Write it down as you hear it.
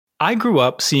I grew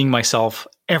up seeing myself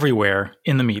everywhere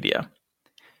in the media.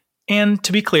 And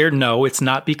to be clear, no, it's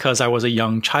not because I was a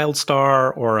young child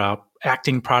star or a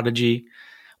acting prodigy.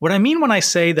 What I mean when I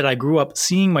say that I grew up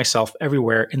seeing myself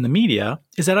everywhere in the media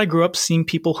is that I grew up seeing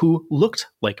people who looked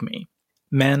like me.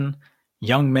 Men,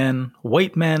 young men,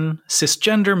 white men,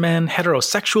 cisgender men,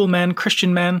 heterosexual men,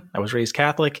 Christian men. I was raised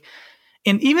Catholic.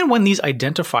 And even when these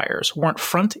identifiers weren't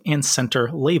front and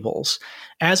center labels,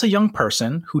 as a young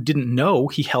person who didn't know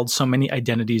he held so many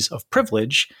identities of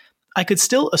privilege, I could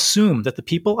still assume that the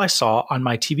people I saw on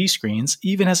my TV screens,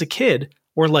 even as a kid,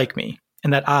 were like me,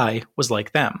 and that I was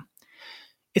like them.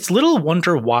 It's little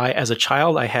wonder why, as a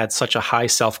child, I had such a high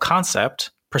self-concept,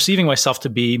 perceiving myself to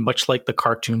be much like the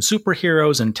cartoon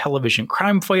superheroes and television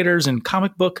crime fighters and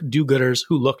comic book do-gooders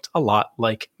who looked a lot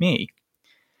like me.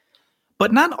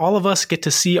 But not all of us get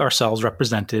to see ourselves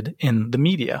represented in the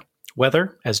media,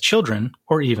 whether as children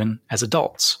or even as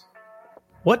adults.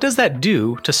 What does that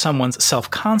do to someone's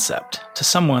self-concept, to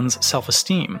someone's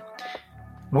self-esteem?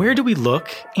 Where do we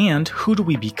look and who do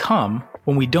we become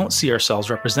when we don't see ourselves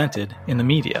represented in the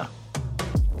media?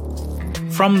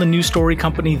 From the New Story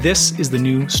Company, this is The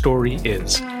New Story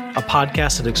Is, a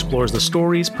podcast that explores the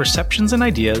stories, perceptions, and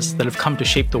ideas that have come to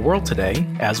shape the world today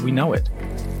as we know it.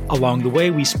 Along the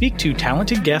way, we speak to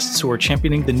talented guests who are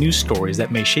championing the news stories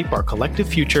that may shape our collective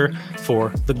future for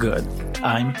the good.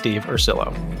 I'm Dave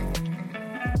Ursillo.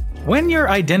 When your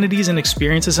identities and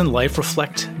experiences in life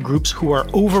reflect groups who are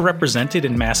overrepresented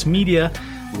in mass media,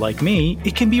 like me,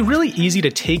 it can be really easy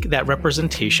to take that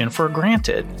representation for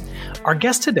granted. Our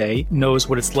guest today knows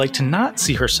what it's like to not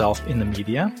see herself in the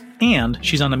media, and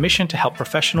she's on a mission to help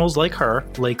professionals like her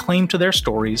lay claim to their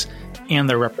stories and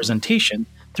their representation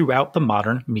throughout the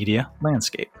modern media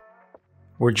landscape.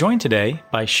 We're joined today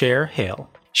by Cher Hale.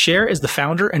 Cher is the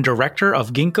founder and director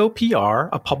of Ginkgo PR,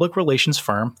 a public relations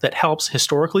firm that helps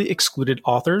historically excluded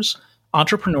authors,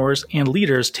 entrepreneurs, and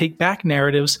leaders take back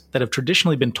narratives that have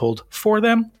traditionally been told for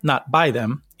them, not by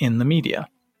them, in the media.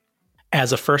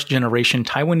 As a first-generation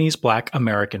Taiwanese Black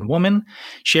American woman,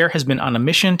 Cher has been on a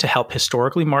mission to help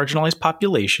historically marginalized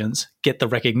populations get the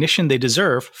recognition they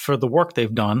deserve for the work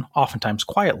they've done, oftentimes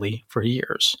quietly, for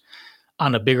years.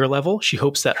 On a bigger level, she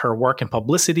hopes that her work in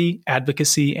publicity,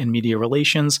 advocacy, and media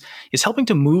relations is helping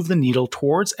to move the needle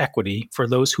towards equity for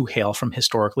those who hail from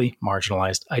historically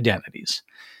marginalized identities.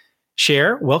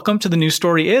 Cher, welcome to The New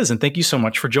Story Is, and thank you so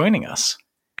much for joining us.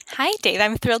 Hi, Dave.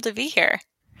 I'm thrilled to be here.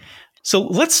 So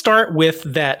let's start with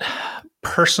that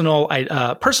personal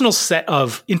set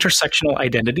of intersectional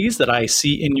identities that I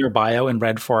see in your bio and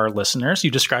read for our listeners.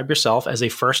 You describe yourself as a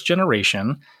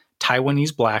first-generation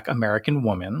Taiwanese Black American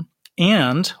woman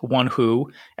and one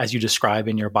who, as you describe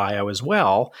in your bio as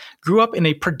well, grew up in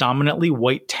a predominantly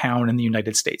white town in the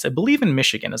United States. I believe in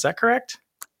Michigan. Is that correct?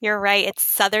 You're right. It's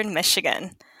Southern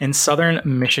Michigan. In Southern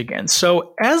Michigan.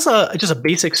 So as just a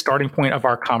basic starting point of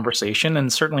our conversation,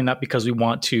 and certainly not because we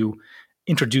want to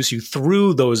introduce you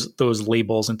through those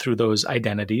labels and through those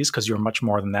identities, because you're much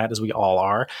more than that, as we all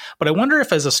are. But I wonder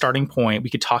if as a starting point, we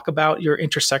could talk about your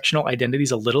intersectional identities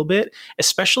a little bit,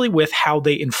 especially with how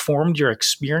they informed your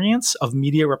experience of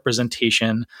media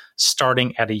representation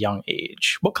starting at a young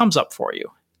age. What comes up for you?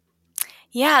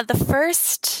 Yeah, the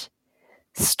first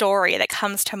story that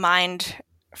comes to mind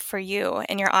for you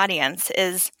and your audience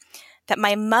is that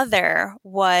my mother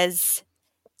was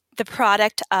the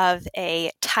product of a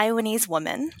Taiwanese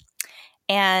woman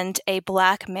and a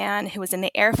Black man who was in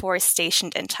the Air Force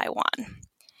stationed in Taiwan.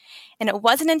 And it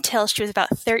wasn't until she was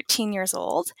about 13 years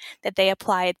old that they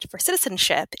applied for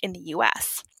citizenship in the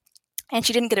U.S. And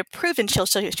she didn't get approved until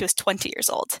she was 20 years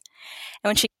old. And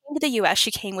when she came to the U.S.,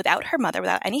 she came without her mother,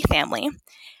 without any family,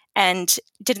 and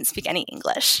didn't speak any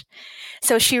English.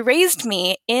 So she raised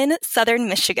me in Southern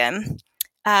Michigan,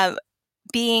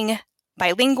 being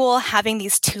bilingual, having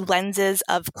these two lenses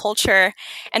of culture,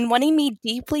 and wanting me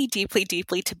deeply, deeply,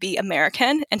 deeply to be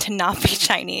American and to not be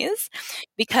Chinese,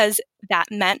 because that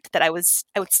meant that I would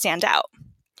stand out.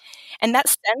 And that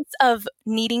sense of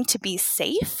needing to be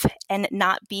safe and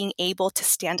not being able to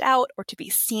stand out or to be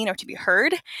seen or to be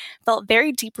heard felt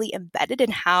very deeply embedded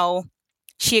in how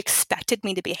she expected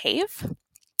me to behave.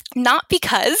 Not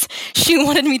because she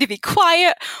wanted me to be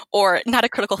quiet or not a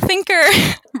critical thinker,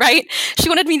 right? She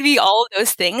wanted me to be all of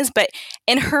those things, but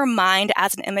in her mind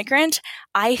as an immigrant,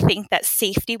 I think that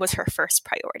safety was her first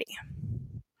priority.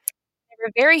 There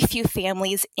were very few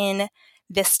families in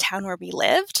this town where we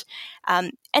lived,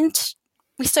 and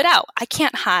we stood out. I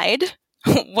can't hide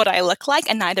what I look like,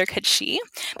 and neither could she,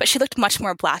 but she looked much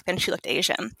more Black than she looked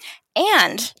Asian.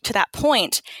 And to that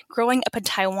point, growing up in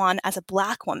Taiwan as a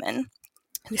Black woman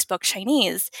who spoke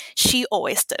Chinese, she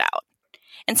always stood out.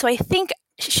 And so I think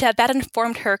that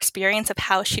informed her experience of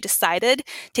how she decided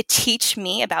to teach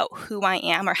me about who I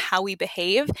am or how we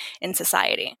behave in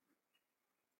society.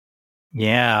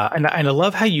 Yeah, and I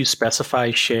love how you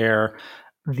share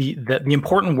the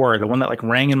important word, the one that like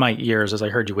rang in my ears as I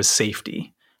heard you, was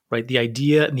safety, right? The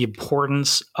idea and the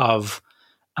importance of,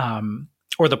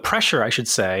 or the pressure, I should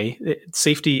say.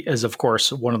 Safety is, of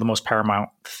course, one of the most paramount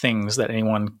things that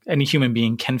any human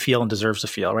being can feel and deserves to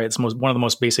feel, right? It's one of the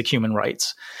most basic human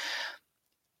rights.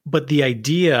 But the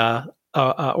idea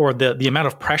or the amount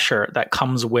of pressure that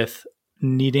comes with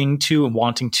needing to and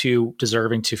wanting to,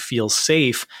 deserving to feel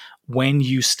safe when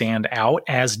you stand out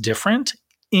as different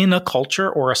in a culture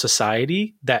or a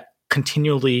society that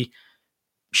continually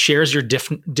shares your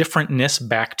differentness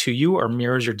back to you, or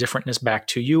mirrors your differentness back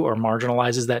to you, or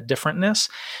marginalizes that differentness.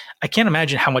 I can't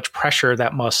imagine how much pressure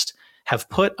that must have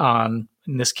put on,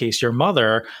 in this case, your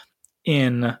mother,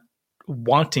 in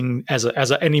wanting, as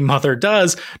any mother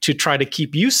does, to try to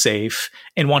keep you safe,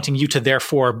 and wanting you to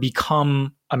therefore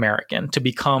become American, to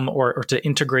become or to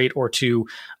integrate, or to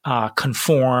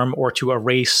conform, or to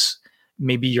erase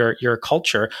maybe your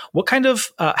culture. What kind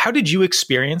of how did you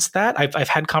experience that? I've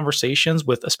had conversations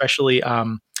with especially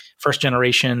first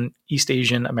generation East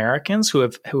Asian Americans who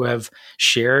have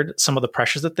shared some of the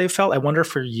pressures that they've felt. I wonder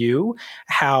for you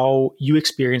how you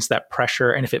experienced that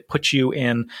pressure, and if it put you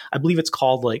in, I believe it's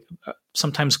called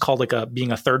sometimes called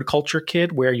being a third culture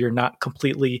kid, where you're not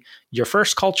completely your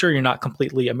first culture, you're not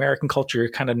completely American culture, you're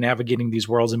kind of navigating these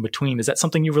worlds in between. Is that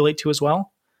something you relate to as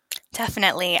well?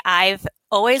 Definitely. I've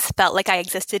always felt like I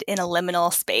existed in a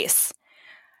liminal space,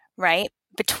 right?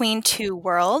 Between two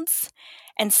worlds.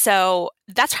 And so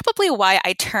that's probably why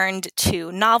I turned to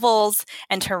novels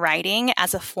and to writing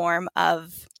as a form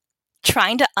of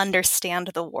trying to understand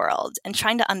the world and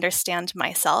trying to understand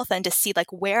myself, and to see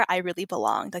like where I really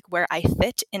belong, like where I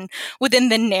fit in within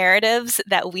the narratives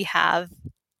that we have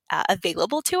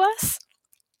available to us.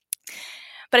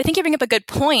 But I think you bring up a good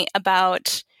point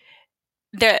about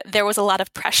there was a lot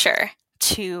of pressure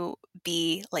to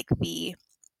be like the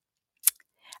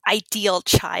ideal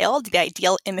child, the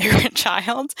ideal immigrant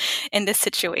child in this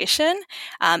situation.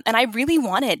 And I really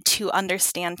wanted to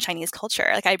understand Chinese culture.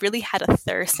 Like I really had a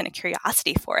thirst and a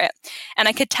curiosity for it. And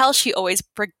I could tell she always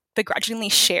begrudgingly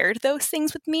shared those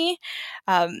things with me.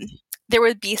 There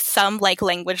would be some like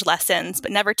language lessons,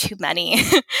 but never too many.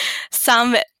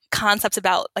 Some concepts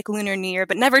about like Lunar New Year,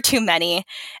 but never too many.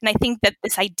 And I think that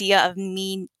this idea of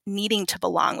me needing to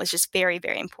belong was just very,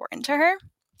 very important to her.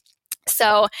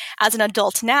 So as an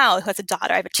adult now who has a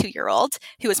daughter, I have a 2-year-old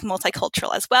who is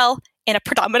multicultural as well in a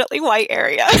predominantly white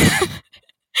area.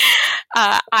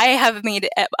 I have made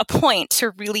a point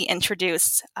to really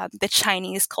introduce the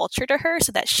Chinese culture to her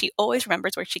so that she always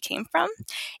remembers where she came from.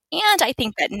 And I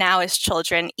think that now as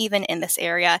children, even in this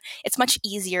area, it's much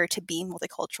easier to be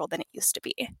multicultural than it used to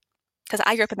be. Because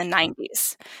I grew up in the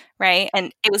 90s, right?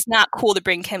 And it was not cool to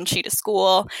bring kimchi to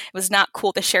school. It was not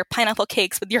cool to share pineapple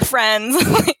cakes with your friends.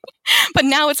 But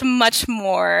now it's much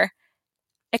more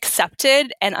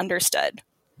accepted and understood.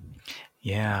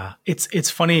 Yeah, it's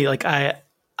funny. Like I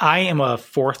am a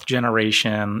fourth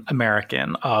generation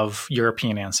American of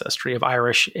European ancestry, of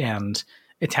Irish and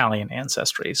Italian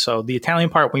ancestry. So the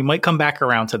Italian part, we might come back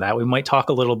around to that. We might talk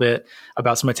a little bit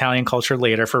about some Italian culture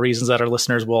later for reasons that our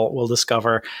listeners will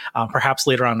discover perhaps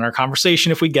later on in our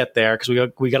conversation if we get there,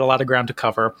 because we got a lot of ground to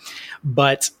cover.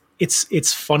 But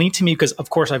it's funny to me because,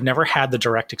 of course, I've never had the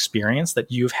direct experience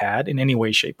that you've had in any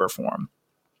way, shape, or form.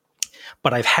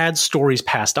 But I've had stories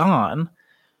passed on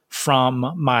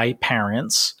from my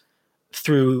parents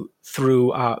through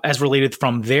as related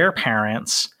from their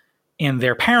parents and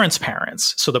their parents'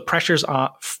 parents. So the pressures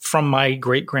from my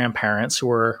great grandparents who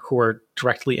were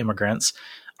directly immigrants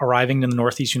arriving in the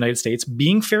Northeast United States,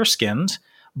 being fair skinned,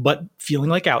 but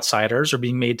feeling like outsiders, or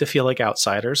being made to feel like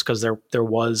outsiders, because there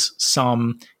was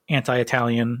some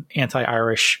anti-Italian,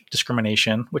 anti-Irish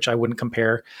discrimination, which I wouldn't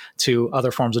compare to other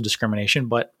forms of discrimination,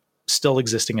 but still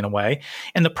existing in a way.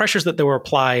 And the pressures that they were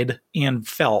applied and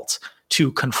felt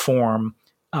to conform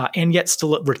and yet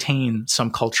still retain some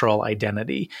cultural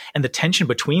identity. And the tension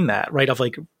between that, right, of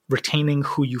like retaining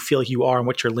who you feel you are and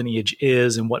what your lineage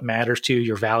is and what matters to you,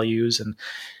 your values, and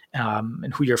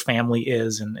who your family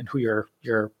is, and who your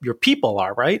people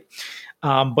are, right?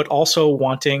 But also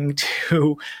wanting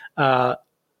to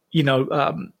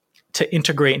to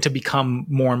integrate and to become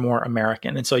more and more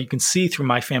American. And so you can see through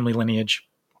my family lineage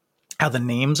how the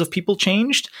names of people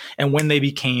changed and when they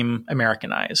became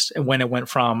Americanized, and when it went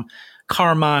from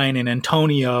Carmine and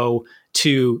Antonio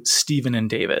to Stephen and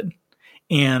David,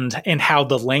 and how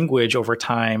the language over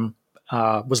time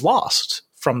was lost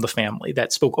from the family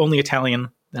that spoke only Italian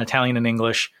Italian and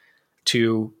English,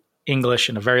 to English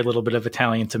and a very little bit of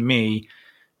Italian to me,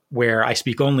 where I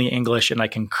speak only English and I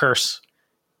can curse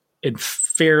it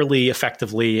fairly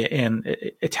effectively in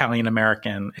Italian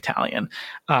American Italian,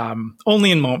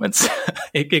 only in moments.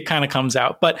 it kind of comes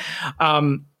out, but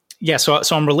so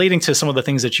I'm relating to some of the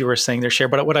things that you were saying there, Cher.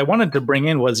 But what I wanted to bring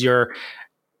in was your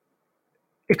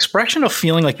expression of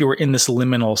feeling like you were in this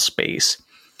liminal space,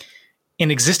 in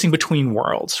existing between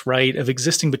worlds, right? Of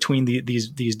existing between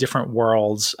these different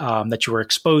worlds that you were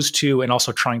exposed to, and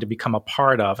also trying to become a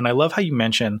part of. And I love how you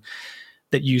mentioned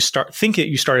that you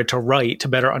started to write to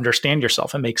better understand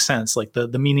yourself. It makes sense, like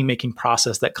the meaning making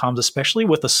process that comes, especially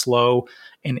with a slow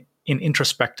and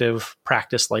introspective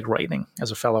practice like writing.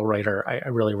 As a fellow writer, I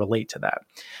really relate to that.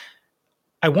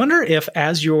 I wonder if,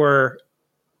 as your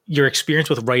experience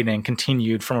with writing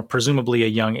continued from presumably a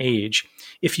young age,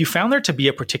 if you found there to be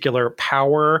a particular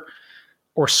power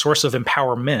or source of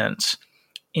empowerment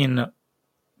in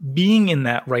being in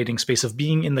that writing space, of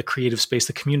being in the creative space,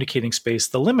 the communicating space,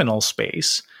 the liminal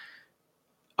space,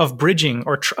 of bridging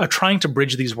or trying to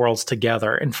bridge these worlds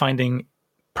together, and finding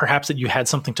perhaps that you had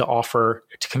something to offer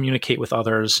to communicate with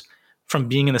others from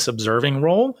being in this observing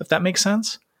role, if that makes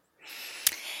sense?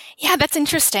 Yeah, that's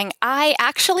interesting. I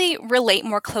actually relate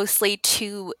more closely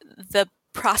to the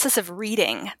process of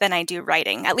reading than I do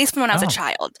writing, at least from when I was a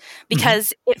child,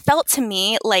 because it felt to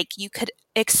me like you could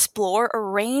explore a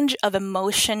range of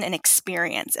emotion and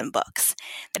experience in books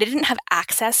that I didn't have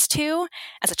access to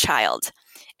as a child.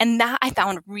 And that I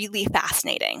found really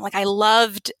fascinating. Like, I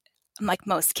loved, like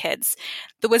most kids,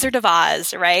 The Wizard of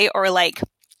Oz, right? Or like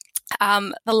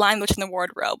The Lion, Witch, and the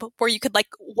Wardrobe, where you could like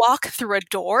walk through a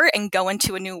door and go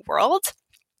into a new world.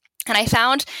 And I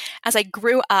found, as I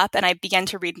grew up and I began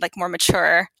to read like more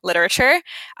mature literature,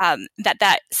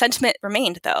 that sentiment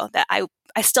remained, though, that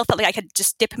I still felt like I could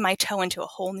just dip my toe into a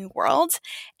whole new world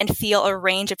and feel a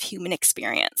range of human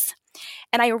experience.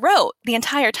 And I wrote the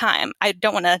entire time. I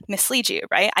don't want to mislead you,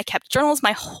 right? I kept journals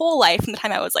my whole life from the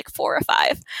time I was like 4 or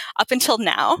 5 up until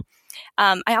now.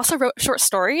 I also wrote short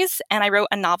stories, and I wrote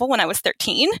a novel when I was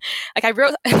 13. Like, I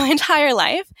wrote my entire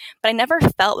life, but I never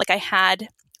felt like I had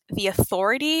the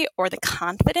authority or the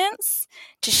confidence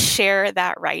to share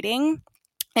that writing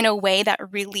in a way that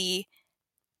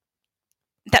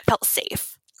felt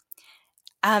safe.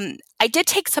 I did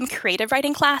take some creative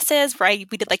writing classes where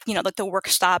we did like the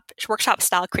workshop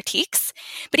style critiques,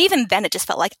 but even then it just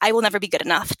felt like I will never be good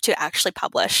enough to actually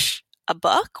publish a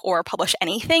book or publish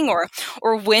anything or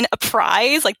win a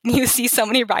prize like you see so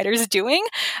many writers doing.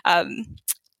 And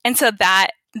so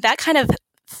that kind of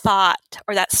thought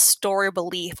or that story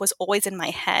belief was always in my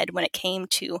head when it came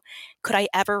to, could I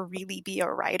ever really be a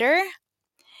writer?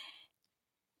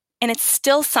 And it's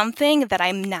still something that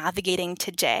I'm navigating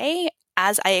today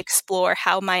as I explore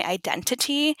how my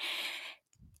identity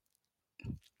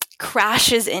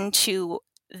crashes into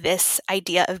this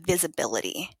idea of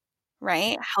visibility,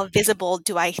 right? How visible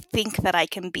do I think that I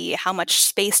can be? How much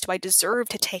space do I deserve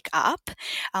to take up?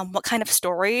 What kind of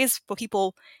stories will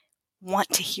people want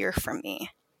to hear from me?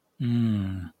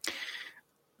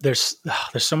 There's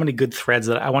so many good threads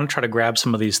that I want to try to grab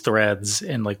some of these threads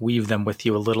and like weave them with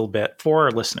you a little bit for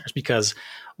our listeners, because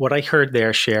what I heard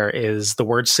there, Cher, is the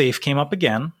word safe came up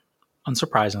again,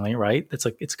 unsurprisingly, right?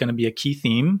 It's going to be a key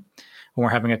theme when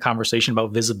we're having a conversation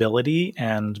about visibility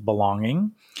and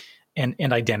belonging and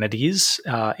identities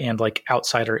and like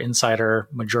outsider, insider,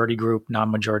 majority group,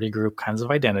 non-majority group kinds of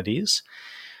identities.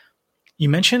 You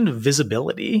mentioned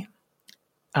visibility.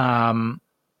 And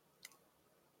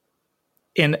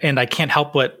I can't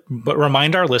help but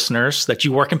remind our listeners that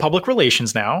you work in public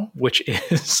relations now, which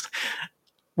is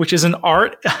an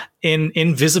art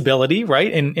in visibility,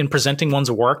 right? In presenting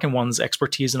one's work and one's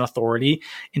expertise and authority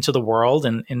into the world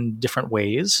in different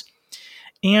ways.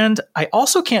 And I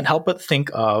also can't help but think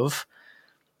of,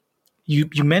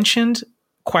 you mentioned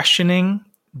questioning,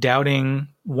 doubting,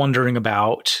 wondering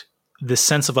about the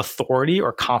sense of authority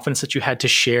or confidence that you had to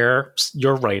share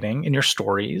your writing and your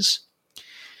stories.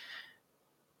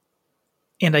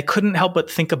 And I couldn't help but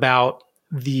think about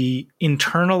the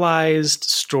internalized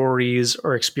stories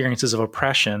or experiences of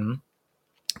oppression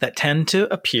that tend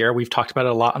to appear. We've talked about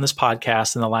it a lot on this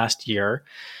podcast in the last year,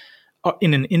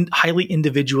 in an highly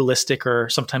individualistic or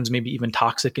sometimes maybe even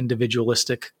toxic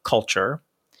individualistic culture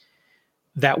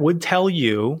that would tell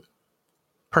you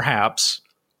perhaps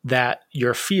that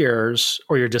your fears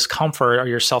or your discomfort or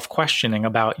your self-questioning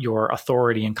about your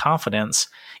authority and confidence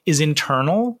is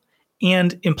internal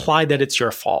and imply that it's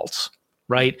your fault,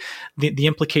 right? The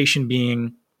implication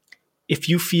being, if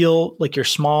you feel like you're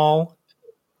small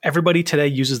everybody today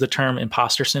uses the term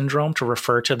imposter syndrome to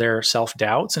refer to their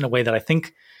self-doubts in a way that I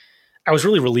think I was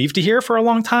really relieved to hear for a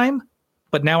long time.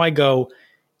 But now I go,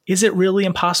 is it really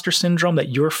imposter syndrome that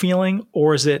you're feeling,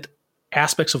 or is it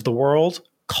aspects of the world,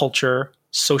 culture,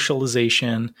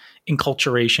 socialization,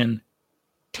 enculturation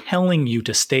telling you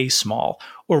to stay small,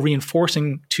 or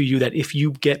reinforcing to you that if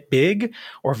you get big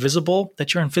or visible,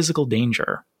 that you're in physical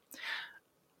danger?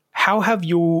 How have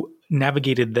you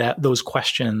navigated those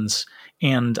questions?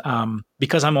 And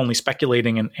because I'm only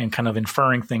speculating and kind of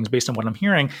inferring things based on what I'm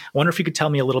hearing, I wonder if you could tell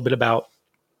me a little bit about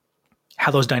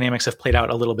how those dynamics have played out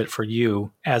a little bit for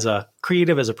you as a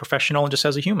creative, as a professional, and just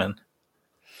as a human.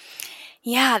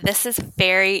 Yeah, this is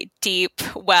very deep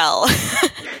well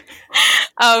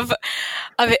of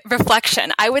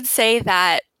reflection. I would say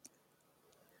that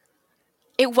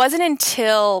it wasn't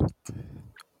until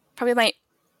probably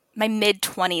my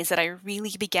mid-20s that I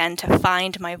really began to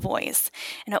find my voice.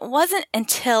 And it wasn't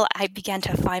until I began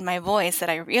to find my voice that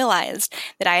I realized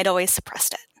that I had always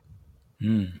suppressed it.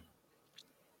 And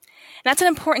that's an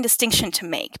important distinction to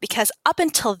make, because up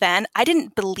until then, I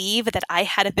didn't believe that I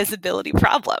had a visibility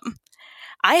problem.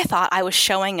 I thought I was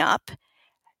showing up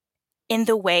in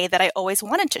the way that I always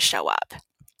wanted to show up.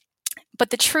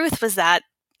 But the truth was that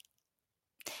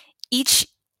each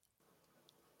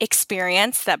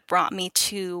experience that brought me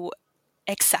to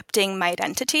accepting my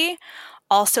identity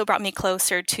also brought me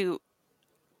closer to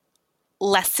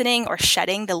lessening or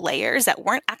shedding the layers that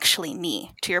weren't actually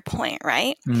me, to your point,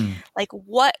 right? Like,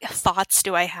 what thoughts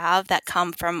do I have that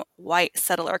come from white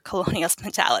settler colonialist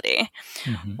mentality?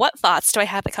 What thoughts do I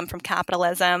have that come from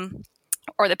capitalism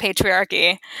or the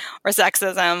patriarchy or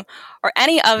sexism or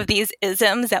any of these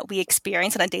isms that we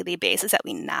experience on a daily basis that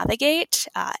we navigate?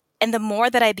 And the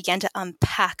more that I began to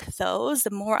unpack those,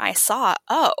 the more I saw,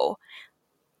 oh,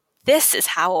 this is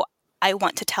how I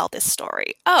want to tell this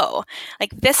story. Oh,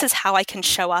 like this is how I can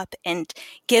show up and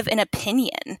give an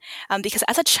opinion. Because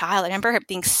as a child, I remember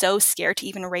being so scared to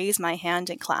even raise my hand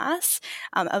in class.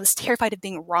 I was terrified of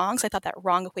being wrong, so I thought that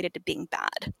wrong equated to being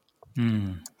bad.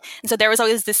 And so there was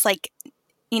always this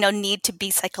need to be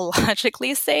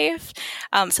psychologically safe,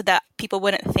 so that people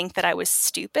wouldn't think that I was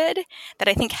stupid, that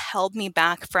I think held me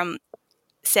back from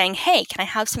saying, hey, can I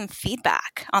have some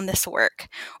feedback on this work?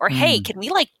 Or, hey, can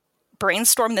we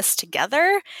brainstorm this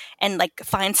together and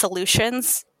find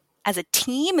solutions as a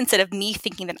team, instead of me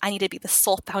thinking that I need to be the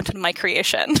sole fountain of my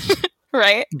creation,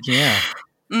 right? Yeah.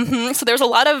 So there's a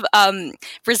lot of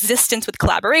resistance with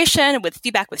collaboration, with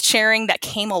feedback, with sharing that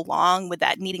came along with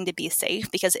that needing to be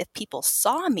safe, because if people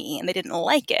saw me and they didn't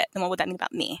like it, then what would that mean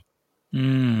about me?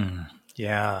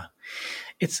 Yeah.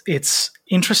 It's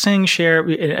interesting, Cher,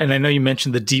 and I know you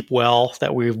mentioned the deep well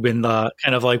that we've been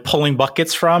kind of pulling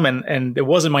buckets from, and it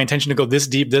wasn't my intention to go this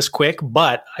deep this quick,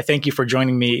 but I thank you for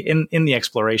joining me in the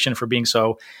exploration, for being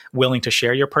so willing to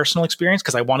share your personal experience,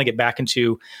 because I want to get back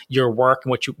into your work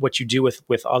and what you do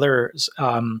with others,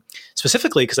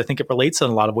 specifically because I think it relates in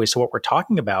a lot of ways to what we're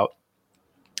talking about.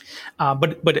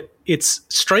 But it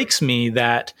strikes me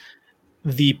that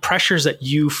the pressures that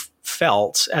you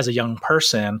felt as a young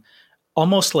person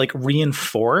almost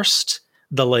reinforced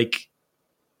the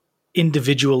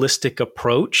individualistic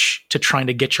approach to trying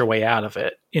to get your way out of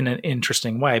it in an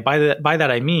interesting way. By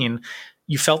that I mean,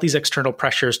 you felt these external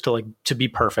pressures to be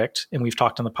perfect, and we've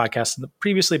talked on the podcast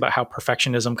previously about how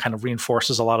perfectionism kind of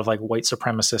reinforces a lot of white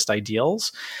supremacist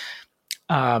ideals.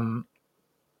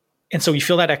 And so you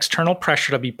feel that external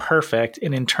pressure to be perfect,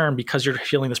 and in turn, because you're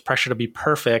feeling this pressure to be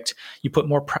perfect, you put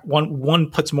more one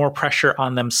puts more pressure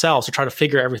on themselves to try to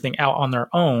figure everything out on their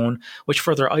own, which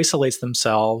further isolates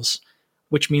themselves,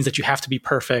 which means that you have to be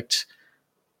perfect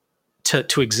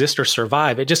to exist or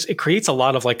survive. It creates a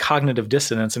lot of cognitive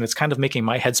dissonance, and it's kind of making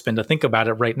my head spin to think about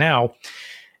it right now.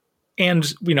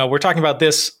 And, we're talking about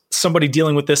this, somebody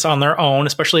dealing with this on their own,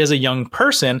 especially as a young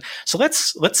person. So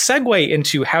let's segue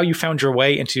into how you found your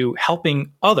way into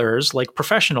helping others, like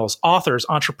professionals, authors,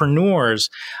 entrepreneurs,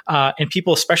 and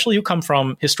people, especially who come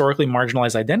from historically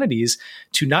marginalized identities,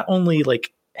 to not only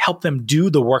help them do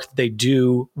the work that they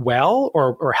do well,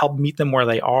 or help meet them where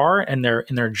they are in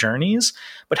their journeys,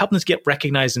 but help them to get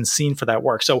recognized and seen for that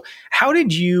work. So how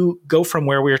did you go from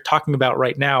where we're talking about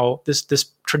right now, this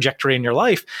trajectory in your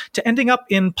life, to ending up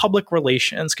in public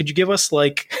relations? Could you give us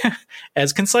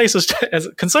as concise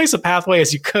a pathway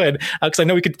as you could? Because I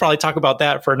know we could probably talk about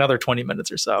that for another 20 minutes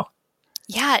or so.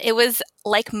 Yeah, it was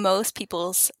like most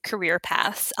people's career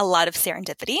paths, a lot of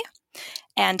serendipity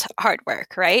and hard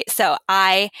work, right? So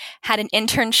I had an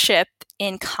internship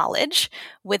in college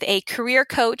with a career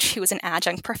coach who was an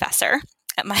adjunct professor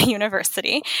at my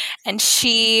university. And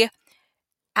she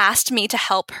asked me to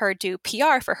help her do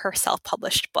PR for her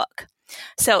self-published book.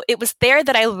 So it was there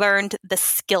that I learned the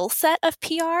skill set of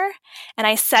PR, and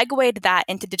I segued that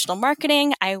into digital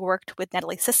marketing. I worked with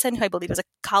Natalie Sisson, who I believe was a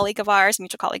colleague of ours,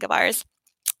 mutual colleague of ours,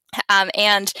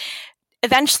 and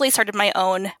eventually started my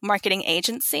own marketing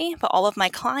agency. But all of my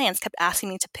clients kept asking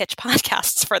me to pitch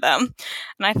podcasts for them.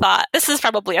 And I thought, this is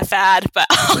probably a fad, but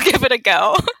I'll give it a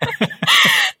go.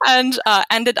 And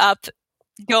ended up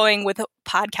going with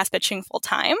podcast pitching full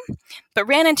time, but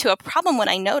ran into a problem when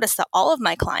I noticed that all of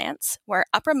my clients were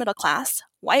upper middle class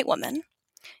white women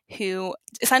who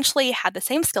essentially had the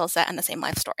same skill set and the same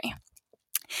life story.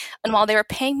 And while they were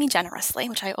paying me generously,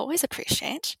 which I always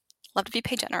appreciate, love to be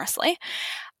paid generously,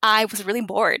 I was really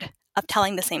bored of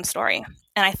telling the same story.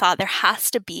 And I thought there has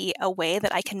to be a way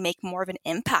that I can make more of an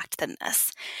impact than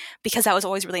this, because that was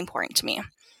always really important to me.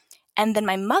 And then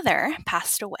my mother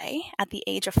passed away at the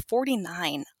age of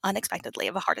 49, unexpectedly,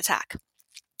 of a heart attack.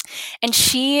 And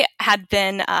she had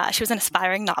been, she was an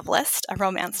aspiring novelist, a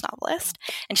romance novelist,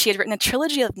 and she had written a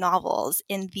trilogy of novels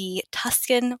in the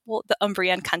Tuscan, the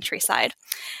Umbrian countryside,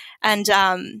 and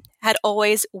had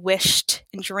always wished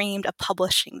and dreamed of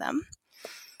publishing them,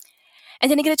 and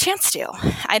didn't get a chance to.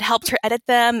 I'd helped her edit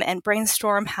them and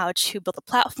brainstorm how to build a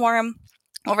platform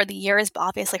over the years, but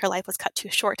obviously her life was cut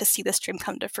too short to see this dream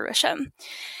come to fruition.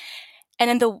 And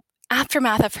in the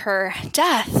aftermath of her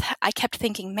death, I kept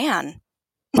thinking, man,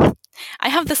 I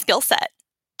have the skill set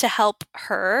to help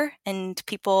her and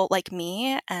people like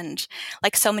me and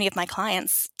like so many of my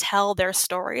clients tell their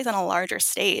stories on a larger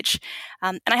stage.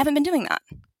 And I haven't been doing that.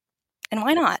 And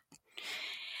why not?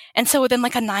 And so within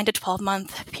like a 9 to 12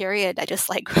 month period, I just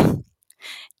like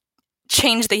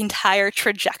changed the entire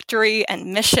trajectory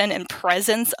and mission and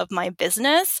presence of my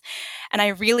business. And I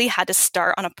really had to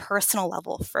start on a personal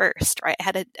level first, right? I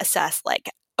had to assess like,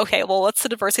 okay, well, what's the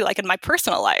diversity like in my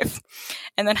personal life?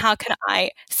 And then how can I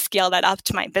scale that up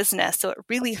to my business? So it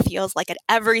really feels like at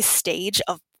every stage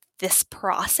of this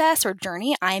process or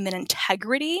journey, I'm in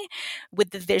integrity with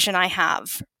the vision I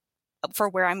have for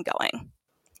where I'm going.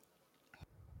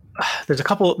 There's a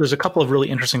couple of really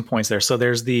interesting points there. So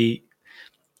there's the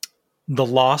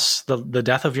loss, the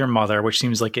death of your mother, which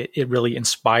seems like it really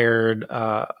inspired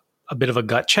a bit of a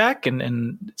gut check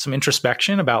and some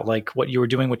introspection about like what you were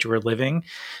doing, what you were living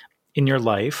in your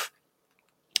life.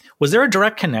 Was there a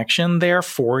direct connection there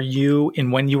for you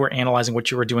in when you were analyzing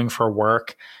what you were doing for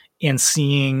work and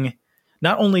seeing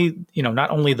not only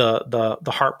the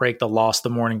heartbreak, the loss, the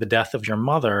mourning, the death of your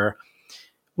mother?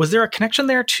 Was there a connection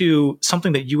there to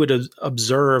something that you had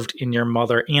observed in your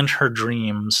mother and her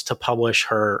dreams to publish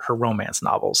her romance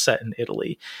novels set in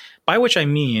Italy? By which I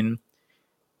mean,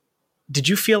 did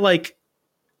you feel like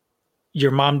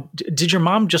did your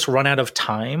mom just run out of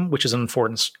time, which is an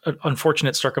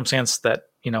unfortunate circumstance that,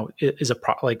 is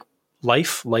like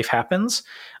life happens,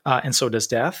 and so does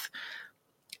death.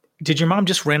 Did your mom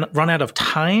just run out of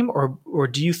time, or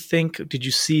do you think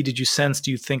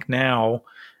now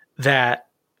that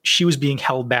she was being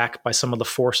held back by some of the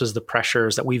forces, the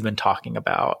pressures that we've been talking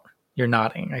about? You're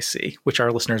nodding, I see, which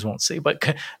our listeners won't see, but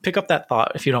pick up that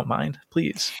thought if you don't mind,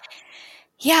 please.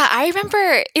 Yeah, I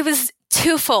remember it was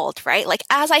twofold, right? Like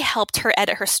as I helped her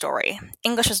edit her story,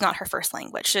 English was not her first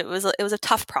language. It was a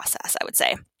tough process, I would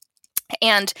say,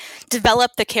 and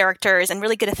develop the characters and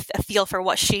really get a feel for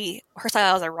what her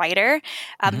style as a writer.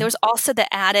 There was also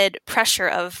the added pressure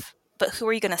of, but who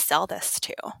are you going to sell this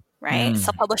to? Right?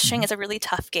 Self-publishing is a really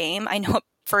tough game. I know it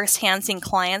firsthand seeing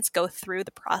clients go through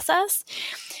the process.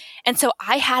 And so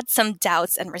I had some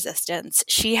doubts and resistance.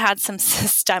 She had some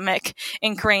systemic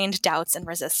ingrained doubts and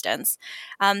resistance.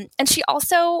 And she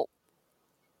also,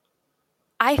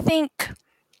 I think,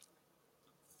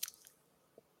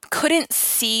 couldn't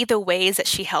see the ways that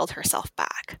she held herself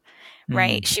back,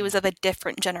 right? She was of a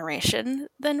different generation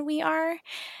than we are,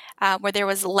 where there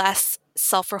was less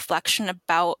self-reflection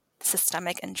about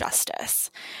systemic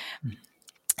injustice.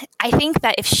 I think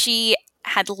that if she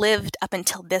had lived up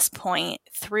until this point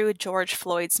through George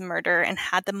Floyd's murder and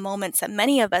had the moments that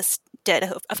many of us did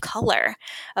of color,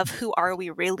 of who are we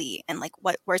really and like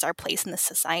where's our place in this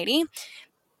society,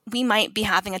 we might be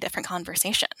having a different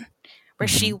conversation where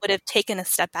she would have taken a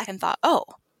step back and thought, oh,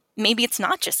 maybe it's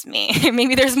not just me.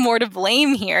 Maybe there's more to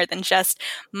blame here than just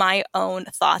my own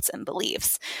thoughts and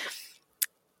beliefs.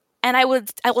 And I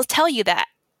will tell you that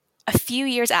a few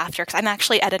years after, because I'm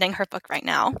actually editing her book right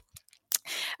now,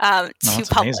 to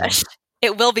publish. Amazing.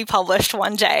 It will be published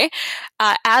one day.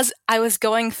 As I was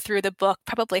going through the book,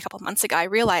 probably a couple months ago, I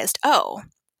realized,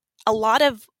 a lot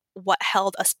of what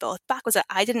held us both back was that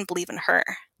I didn't believe in her.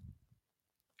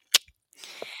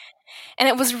 And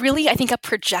it was really, I think, a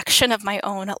projection of my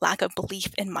own lack of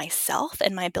belief in myself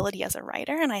and my ability as a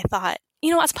writer. And I thought,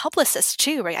 as publicists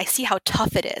too, right? I see how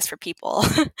tough it is for people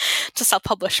to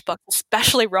self-publish books,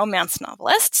 especially romance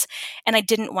novelists. And I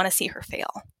didn't want to see her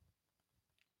fail.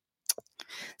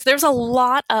 So there's a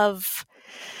lot of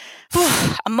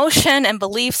emotion and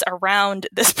beliefs around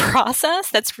this process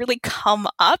that's really come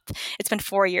up. It's been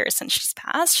 4 years since she's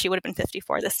passed. She would have been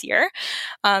 54 this year.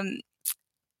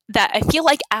 That I feel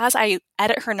like as I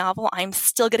edit her novel, I'm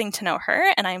still getting to know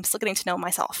her and I'm still getting to know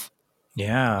myself.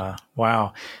 Yeah.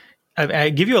 Wow. I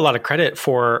give you a lot of credit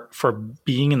for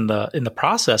being in the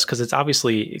process, because it's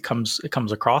obviously it comes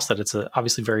across that it's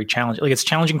obviously very challenging. Like, it's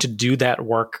challenging to do that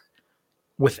work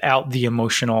without the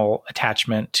emotional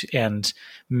attachment and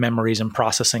memories and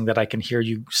processing that I can hear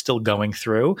you still going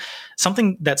through.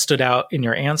 Something that stood out in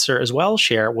your answer as well,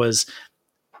 Cher, was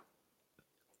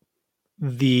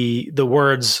the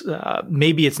words,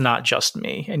 maybe it's not just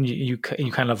me. And you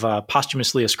kind of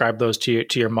posthumously ascribe those to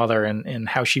your mother and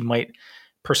how she might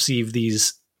perceive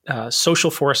these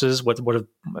social forces, what's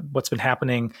been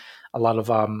happening, a lot of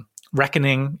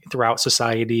reckoning throughout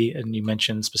society. And you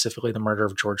mentioned specifically the murder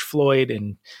of George Floyd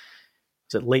in,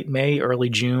 was it late May, early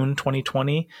June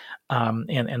 2020,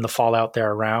 and the fallout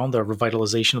there around the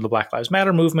revitalization of the Black Lives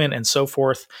Matter movement and so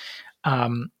forth.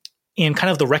 And kind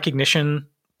of the recognition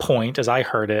point, as I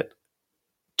heard it,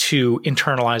 to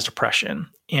internalized oppression,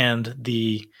 and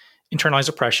the internalized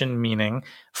oppression meaning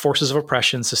forces of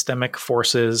oppression, systemic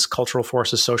forces, cultural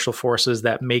forces, social forces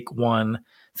that make one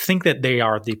think that they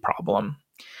are the problem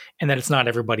and that it's not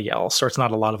everybody else, or it's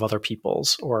not a lot of other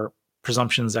people's, or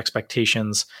presumptions,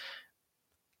 expectations,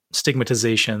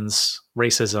 stigmatizations,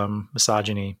 racism,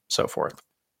 misogyny, so forth.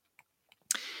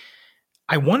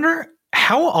 I wonder,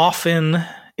 how often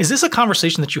is this a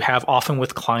conversation that you have often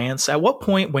with clients? At what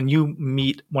point, when you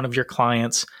meet one of your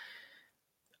clients,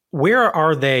 where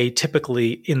are they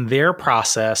typically in their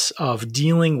process of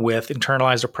dealing with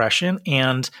internalized oppression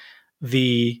and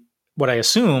what I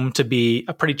assume to be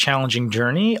a pretty challenging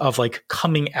journey of like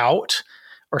coming out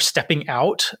or stepping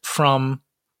out from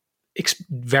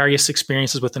various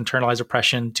experiences with internalized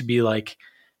oppression to be like,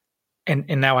 and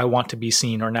now I want to be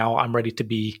seen, or now I'm ready to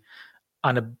be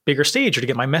on a bigger stage, or to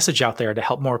get my message out there to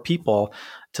help more people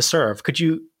to serve. Could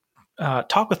you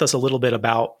talk with us a little bit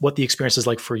about what the experience is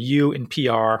like for you in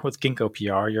PR with Ginkgo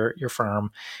PR, your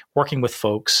firm, working with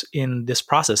folks in this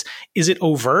process? Is it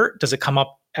overt? Does it come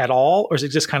up at all? Or is it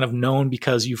just kind of known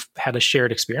because you've had a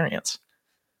shared experience?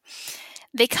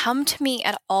 They come to me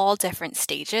at all different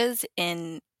stages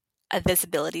in a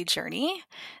visibility journey.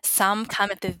 Some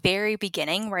come at the very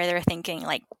beginning where they're thinking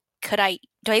like,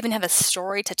 do I even have a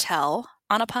story to tell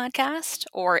on a podcast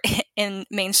or in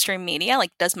mainstream media?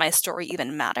 Like, does my story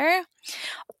even matter?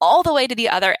 All the way to the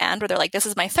other end where they're like, this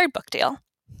is my third book deal.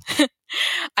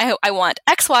 I want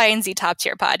X, Y, and Z top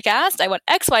tier podcast. I want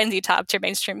X, Y, and Z top tier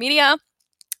mainstream media.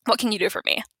 What can you do for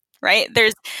me? Right?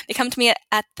 They come to me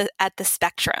at the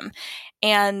spectrum.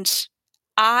 And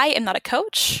I am not a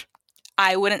coach.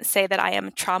 I wouldn't say that I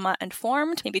am trauma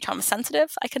informed, maybe trauma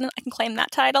sensitive. I can claim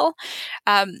that title.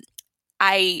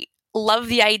 I love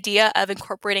the idea of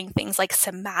incorporating things like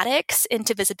somatics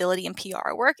into visibility and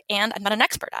PR work, and I'm not an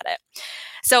expert at it.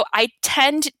 So I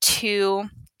tend to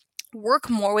work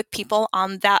more with people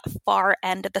on that far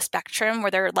end of the spectrum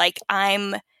where they're like,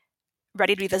 I'm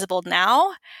ready to be visible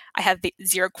now. I have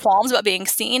zero qualms about being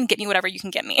seen. Get me whatever you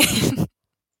can get me.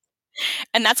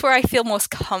 And that's where I feel most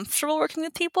comfortable working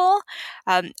with people.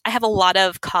 I have a lot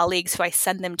of colleagues who I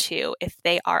send them to if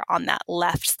they are on that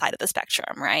left side of the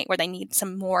spectrum, right, where they need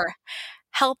some more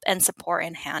help and support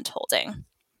and hand-holding.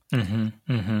 Mm-hmm,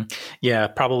 mm-hmm. Yeah,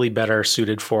 probably better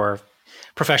suited for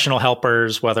professional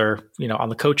helpers, whether on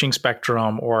the coaching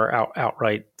spectrum or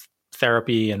outright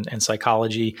therapy and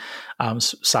psychology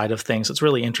side of things. It's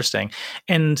really interesting.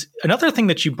 And another thing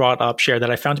that you brought up, Cher,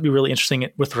 that I found to be really interesting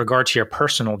with regard to your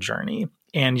personal journey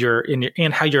and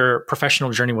how your professional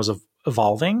journey was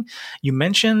evolving. You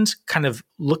mentioned kind of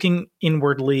looking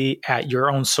inwardly at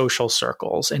your own social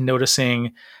circles and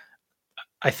noticing,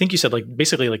 I think you said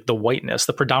basically the whiteness,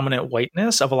 the predominant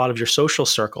whiteness of a lot of your social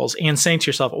circles, and saying to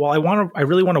yourself, well, I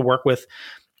really want to work with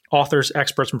authors,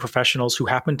 experts, and professionals who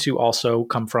happen to also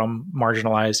come from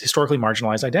historically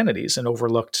marginalized identities and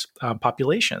overlooked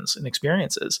populations and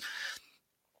experiences.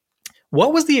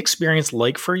 What was the experience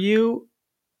like for you?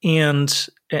 And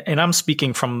I'm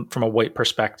speaking from a white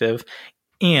perspective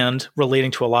and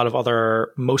relating to a lot of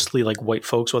other mostly white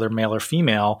folks, whether male or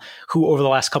female, who over the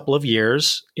last couple of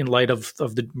years, in light of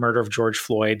the murder of George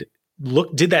Floyd,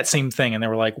 did that same thing. And they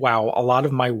were like, wow, a lot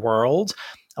of my world,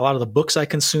 a lot of the books I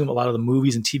consume, a lot of the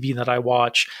movies and TV that I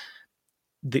watch,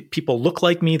 the people look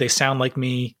like me, they sound like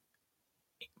me,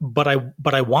 but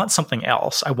I want something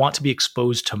else. I want to be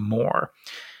exposed to more.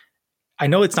 I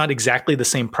know it's not exactly the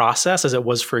same process as it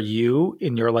was for you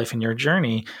in your life and your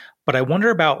journey, but I wonder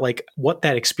about like what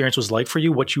that experience was like for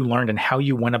you, what you learned, and how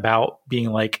you went about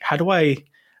being like, how do I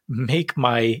make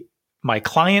my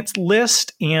clients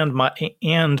list and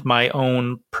my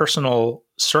own personal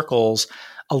circles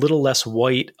a little less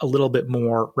white, a little bit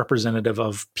more representative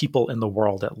of people in the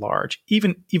world at large,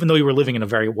 even though you were living in a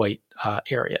very white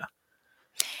area.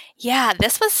 Yeah,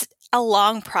 this was a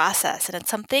long process, and it's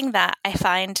something that I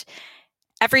find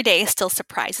every day still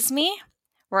surprises me,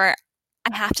 where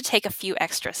I have to take a few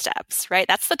extra steps, right?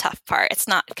 That's the tough part. It's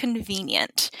not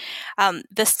convenient.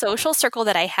 The social circle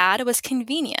that I had was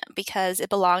convenient because it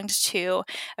belonged to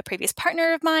a previous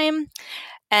partner of mine,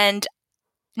 and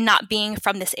not being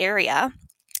from this area,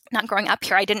 not growing up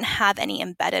here, I didn't have any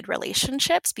embedded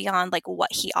relationships beyond like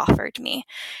what he offered me.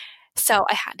 So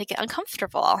I had to get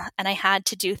uncomfortable, and I had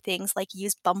to do things like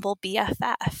use Bumble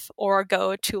BFF or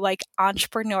go to like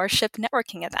entrepreneurship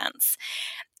networking events.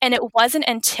 And it wasn't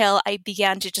until I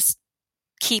began to just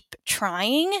keep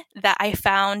trying that I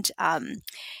found a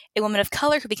woman of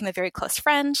color who became a very close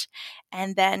friend.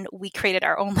 And then we created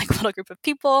our own like little group of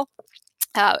people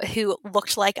who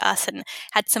looked like us and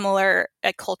had similar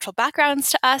cultural backgrounds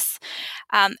to us.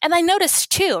 And I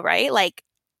noticed too, right? Like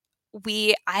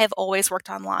I have always worked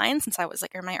online since I was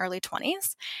like in my early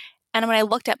 20s. And when I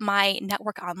looked at my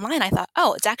network online, I thought,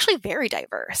 oh, it's actually very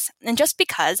diverse. And just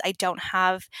because I don't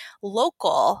have a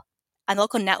local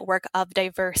network of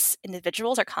diverse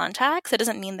individuals or contacts, it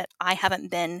doesn't mean that I haven't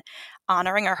been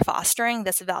honoring or fostering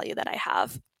this value that I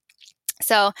have.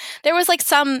 So there was like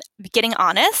some getting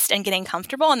honest and getting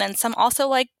comfortable, and then some also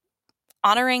like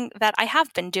honoring that I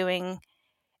have been doing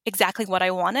exactly what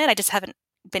I wanted. I just haven't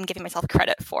been giving myself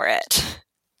credit for it.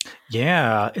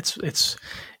 Yeah, it's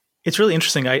really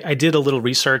interesting. I did a little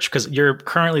research because you're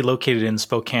currently located in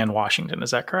Spokane, Washington. Is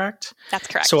that correct? That's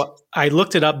correct. So I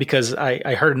looked it up because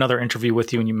I heard another interview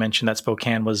with you and you mentioned that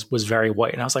Spokane was very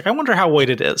white. And I was like, I wonder how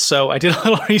white it is. So I did a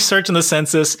little research in the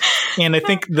census. And I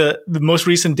think the most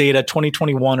recent data,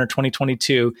 2021 or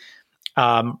 2022,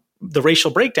 the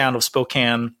racial breakdown of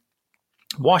Spokane,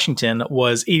 Washington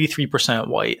was 83%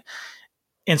 white.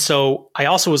 And so I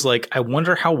also was like, I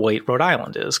wonder how white Rhode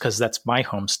Island is, because that's my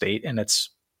home state and it's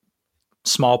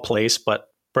small place, but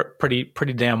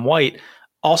pretty damn white.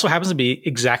 Also happens to be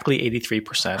exactly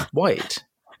 83% white,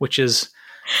 which is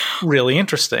really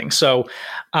interesting. So,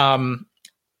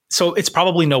 so it's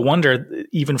probably no wonder,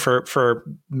 even for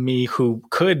me who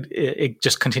could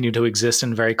just continue to exist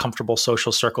in very comfortable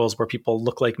social circles where people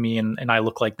look like me and I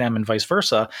look like them and vice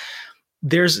versa.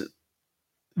 There's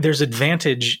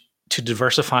advantage to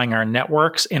diversifying our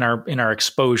networks in our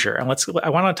exposure. And I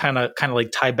want to kind of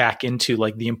like tie back into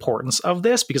like the importance of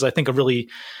this, because I think a really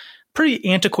pretty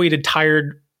antiquated,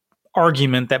 tired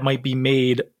argument that might be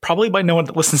made probably by no one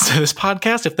that listens to this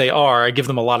podcast. If they are, I give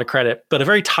them a lot of credit, but a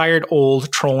very tired,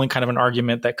 old, trolling kind of an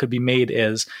argument that could be made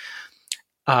is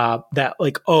that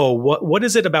like, oh, what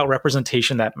is it about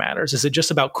representation that matters? Is it just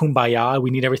about kumbaya? We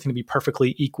need everything to be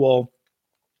perfectly equal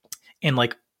and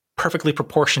like perfectly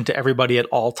proportioned to everybody at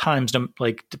all times,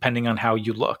 like depending on how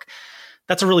you look.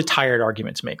 That's a really tired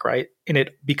argument to make, right? And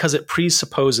because it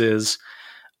presupposes,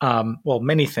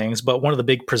 many things, but one of the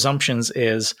big presumptions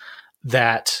is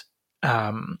that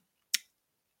that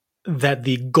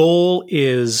the goal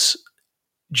is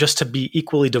just to be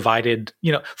equally divided,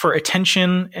 for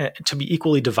attention to be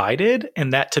equally divided,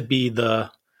 and that to be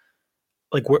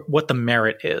what the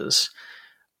merit is.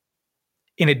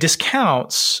 And it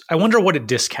discounts, I wonder what it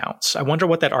discounts. I wonder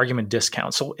what that argument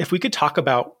discounts. So if we could talk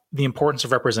about the importance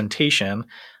of representation,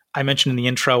 I mentioned in the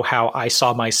intro how I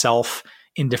saw myself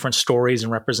in different stories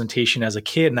and representation as a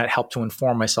kid, and that helped to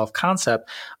inform my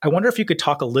self-concept. I wonder if you could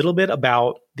talk a little bit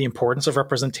about the importance of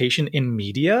representation in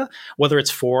media, whether it's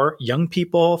for young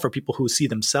people, for people who see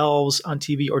themselves on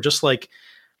TV, or just like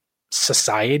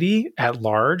society at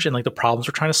large and like the problems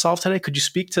we're trying to solve today. Could you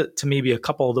speak to maybe a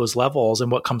couple of those levels and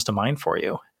what comes to mind for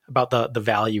you about the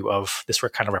value of this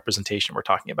kind of representation we're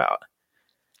talking about?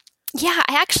 Yeah,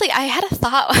 I had a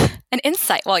thought, an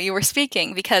insight while you were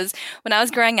speaking, because when I was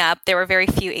growing up, there were very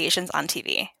few Asians on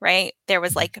TV, right? There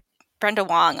was like Brenda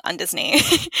Wong on Disney.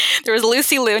 There was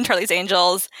Lucy Liu and Charlie's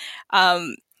Angels.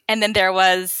 And then there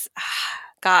was,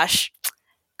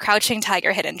 Crouching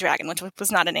Tiger, Hidden Dragon, which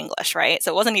was not in English, right?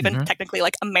 So it wasn't even technically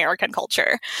like American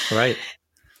culture. Right.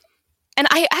 And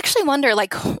I actually wonder,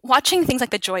 like watching things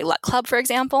like the Joy Luck Club, for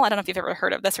example. I don't know if you've ever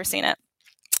heard of this or seen it,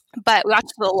 but we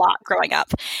watched it a lot growing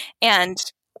up. And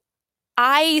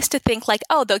I used to think like,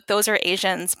 oh, those are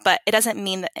Asians, but it doesn't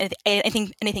mean that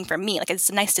anything for me. Like,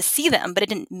 it's nice to see them, but it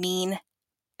didn't mean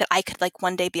that I could like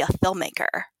one day be a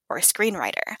filmmaker or a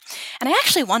screenwriter. And I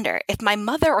actually wonder if my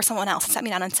mother or someone else sat me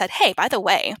down and said, hey, by the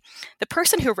way, the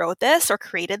person who wrote this or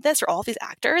created this or all of these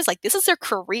actors, like this is their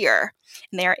career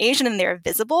and they are Asian and they're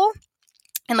visible.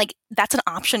 And like, that's an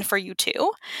option for you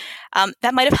too.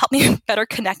 That might have helped me better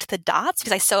connect the dots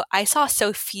because I saw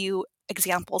so few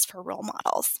examples for role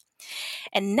models.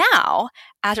 And now,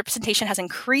 as representation has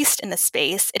increased in the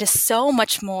space, it is so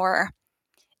much more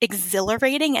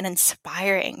exhilarating and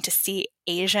inspiring to see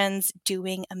Asians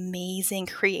doing amazing,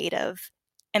 creative,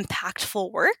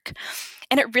 impactful work.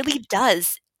 And it really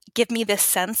does give me this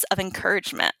sense of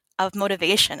encouragement, of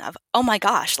motivation, of, oh my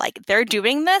gosh, like they're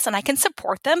doing this and I can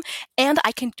support them and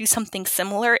I can do something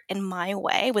similar in my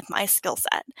way with my skill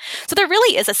set. So there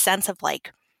really is a sense of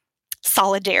like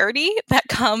solidarity that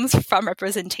comes from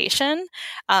representation.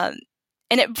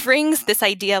 And it brings this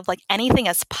idea of like anything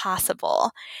is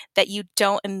possible that you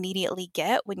don't immediately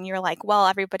get when you're like, well,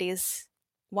 everybody's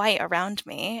white around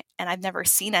me and I've never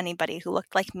seen anybody who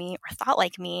looked like me or thought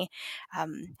like me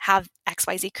have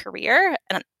XYZ career.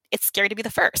 And it's scary to be the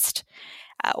first.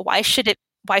 Why should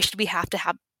we have to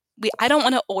have, I don't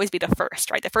want to always be the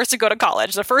first, right? The first to go to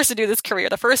college, the first to do this career,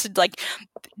 the first to like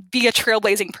be a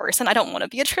trailblazing person. I don't want to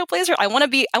be a trailblazer. I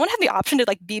want to have the option to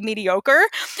like be mediocre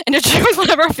and to choose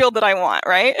whatever field that I want,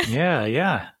 right?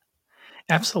 Yeah.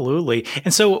 Absolutely.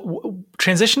 And so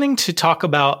transitioning to talk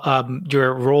about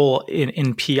your role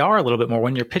in PR a little bit more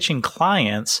when you're pitching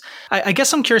clients, I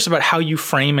guess I'm curious about how you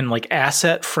frame and like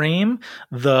asset frame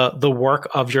the work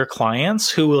of your clients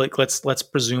who like, let's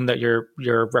presume that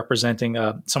you're representing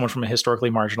someone from a historically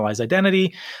marginalized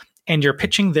identity and you're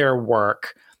pitching their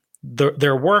work.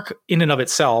 Their work in and of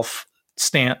itself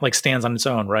stands on its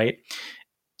own, right?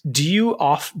 Do you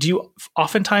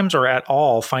oftentimes or at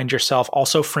all find yourself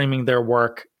also framing their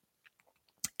work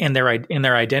and their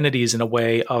identities in a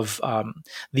way of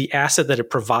the asset that it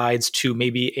provides to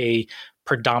maybe a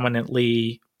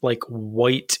predominantly like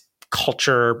white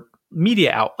culture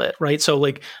media outlet, right? So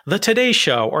like the Today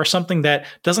Show or something that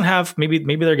doesn't have, maybe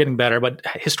they're getting better, but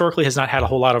historically has not had a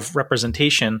whole lot of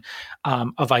representation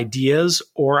of ideas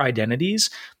or identities.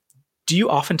 Do you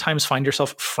oftentimes find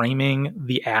yourself framing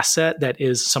the asset that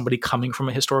is somebody coming from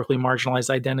a historically marginalized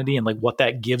identity and like what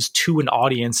that gives to an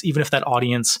audience, even if that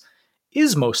audience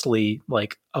is mostly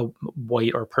like a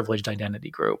white or privileged identity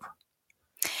group?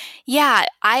 Yeah,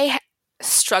 I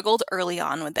struggled early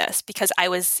on with this because I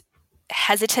was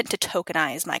hesitant to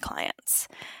tokenize my clients,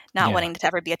 not wanting to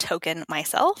ever be a token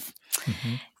myself.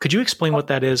 Mm-hmm. Could you explain what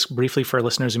that is briefly for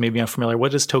listeners who may be unfamiliar?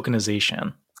 What is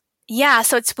tokenization? Yeah,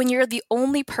 so it's when you're the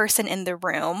only person in the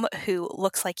room who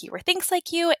looks like you or thinks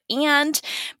like you, and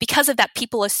because of that,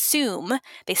 people assume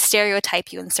they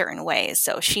stereotype you in certain ways.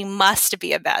 So she must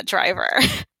be a bad driver,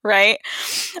 right?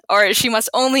 Or she must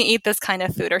only eat this kind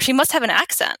of food, or she must have an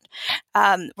accent,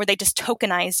 where they just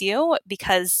tokenize you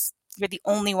because you're the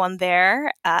only one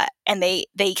there, and they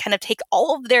kind of take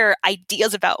all of their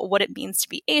ideas about what it means to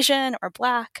be Asian or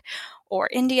Black or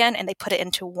Indian, and they put it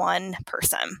into one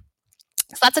person.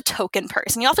 So that's a token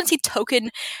person. You often see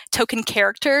token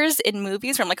characters in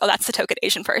movies where I'm like, oh, that's the token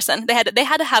Asian person. They had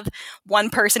to have one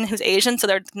person who's Asian, so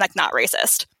they're like not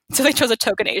racist. So they chose a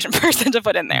token Asian person to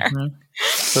put in there. Mm-hmm.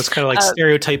 So it's kind of like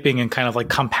stereotyping and kind of like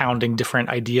compounding different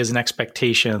ideas and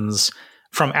expectations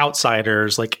from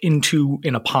outsiders, like into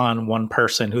and upon one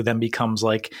person who then becomes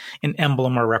like an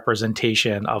emblem or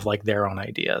representation of like their own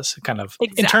ideas. It kind of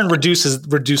in turn reduces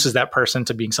that person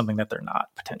to being something that they're not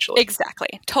potentially. Exactly.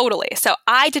 Totally. So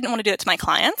I didn't want to do it to my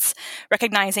clients,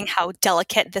 recognizing how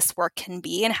delicate this work can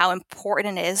be and how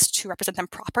important it is to represent them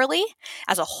properly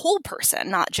as a whole person,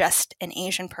 not just an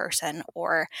Asian person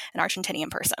or an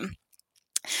Argentinian person.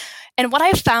 And what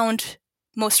I've found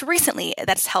most recently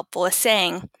that's helpful is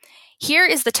saying, here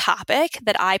is the topic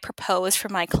that I propose for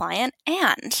my client,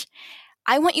 and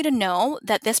I want you to know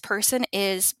that this person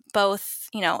is both,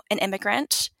 an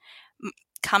immigrant,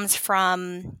 comes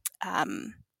from,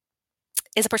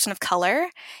 is a person of color,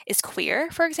 is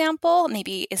queer, for example,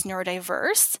 maybe is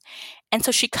neurodiverse. And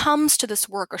so she comes to this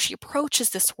work or she approaches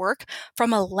this work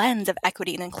from a lens of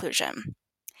equity and inclusion.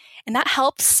 And that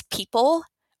helps people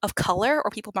of color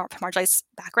or people from marginalized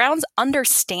backgrounds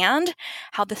understand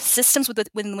how the systems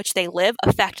within which they live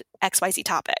affect XYZ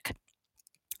topic,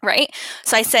 right?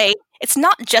 So I say, it's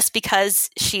not just because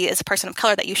she is a person of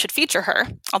color that you should feature her,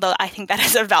 although I think that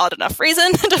is a valid enough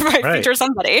reason to feature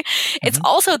somebody. It's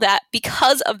also that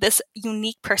because of this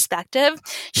unique perspective,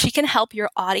 she can help your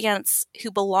audience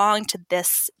who belong to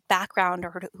this background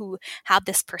or who have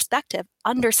this perspective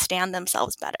understand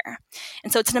themselves better.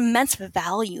 And so it's an immense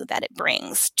value that it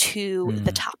brings to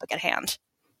the topic at hand.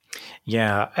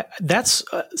 Yeah, that's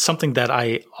something that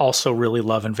I also really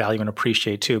love and value and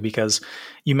appreciate too, because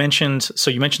you mentioned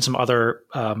some other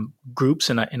groups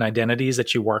and identities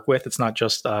that you work with. It's not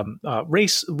just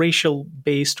racial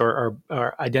based or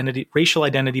racial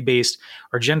identity based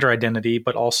or gender identity,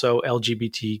 but also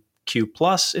LGBTQ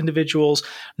plus individuals,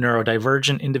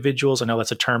 neurodivergent individuals. I know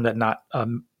that's a term that not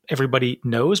everybody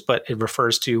knows, but it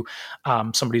refers to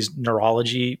somebody's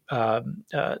neurology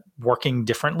working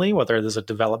differently, whether there's a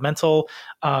developmental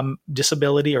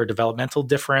disability or developmental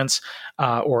difference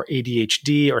or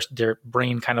ADHD, or their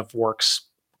brain kind of works,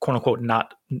 quote unquote,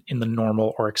 not in the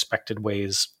normal or expected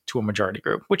ways to a majority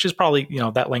group, which is probably,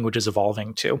 that language is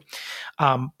evolving too.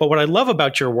 But what I love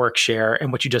about your work, Cher,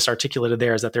 and what you just articulated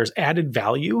there is that there's added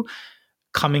value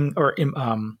coming or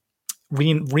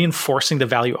reinforcing the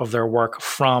value of their work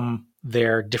from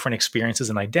their different experiences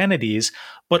and identities,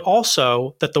 but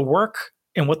also that the work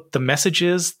and what the message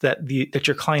is that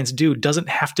your clients do doesn't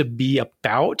have to be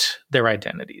about their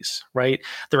identities, right?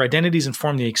 Their identities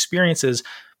inform the experiences,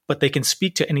 but they can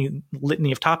speak to any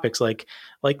litany of topics like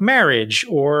marriage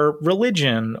or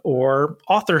religion or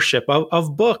authorship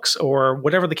of books or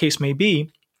whatever the case may be.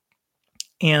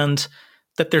 And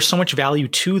that there's so much value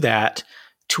to that,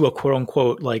 to a quote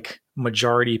unquote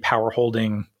majority power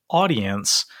holding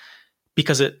audience,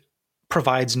 because it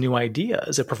provides new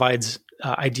ideas. It provides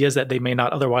ideas that they may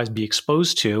not otherwise be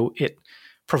exposed to. It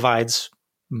provides,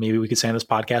 maybe we could say in this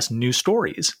podcast, new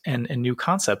stories and new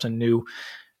concepts and new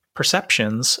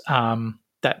perceptions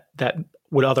that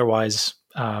would otherwise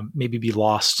maybe be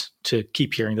lost to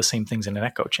keep hearing the same things in an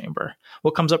echo chamber.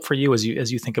 What comes up for you as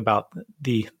you think about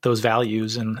those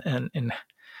values and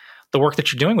the work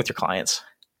that you're doing with your clients?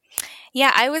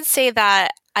 Yeah, I would say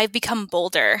that I've become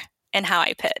bolder in how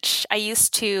I pitch. I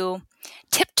used to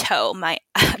tiptoe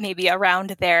maybe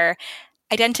around their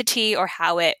identity or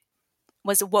how it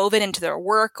was woven into their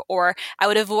work, or I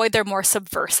would avoid their more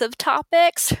subversive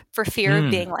topics for fear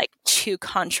of being too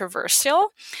controversial.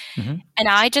 Mm-hmm. And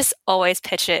I just always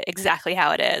pitch it exactly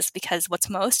how it is, because what's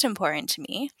most important to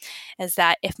me is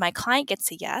that if my client gets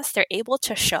a yes, they're able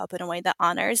to show up in a way that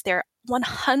honors their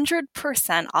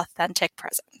 100% authentic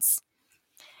presence.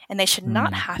 And they should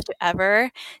not have to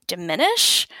ever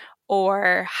diminish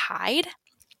or hide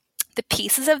the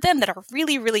pieces of them that are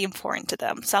really, really important to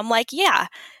them. So I'm like, yeah,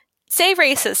 say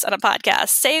racist on a podcast,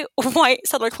 say white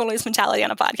settler colonialist mentality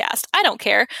on a podcast. I don't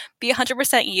care. Be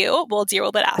 100% you. We'll deal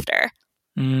with it after.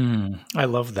 I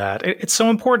love that. It's so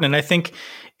important. And I think,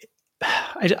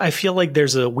 I feel like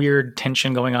there's a weird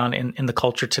tension going on in the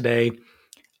culture today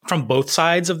from both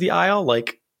sides of the aisle,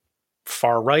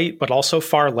 far right, but also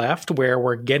far left, where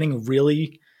we're getting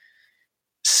really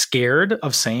scared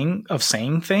of saying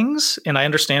things. And I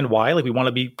understand why. We want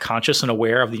to be conscious and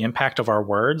aware of the impact of our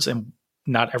words, and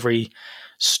not every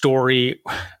story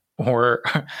or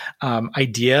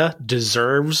idea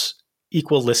deserves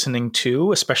equal listening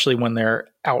to, especially when they're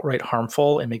outright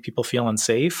harmful and make people feel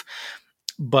unsafe.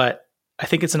 But I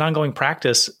think it's an ongoing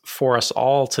practice for us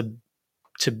all to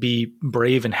be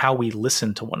brave in how we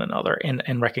listen to one another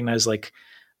and recognize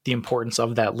the importance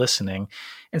of that listening.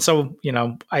 And so,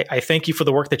 I thank you for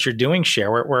the work that you're doing,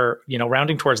 Cher. We're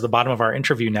rounding towards the bottom of our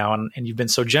interview now, and you've been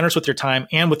so generous with your time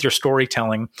and with your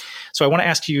storytelling. So I want to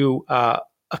ask you a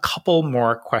couple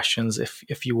more questions,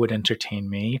 if you would entertain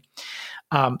me.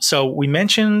 So we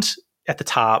mentioned at the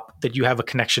top that you have a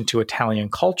connection to Italian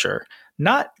culture.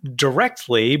 Not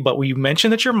directly, but we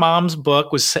mentioned that your mom's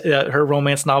book was her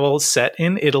romance novel set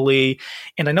in Italy.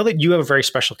 And I know that you have a very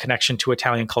special connection to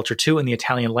Italian culture too, and the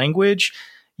Italian language.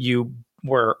 You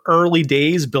were early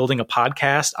days building a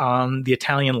podcast on the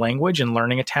Italian language and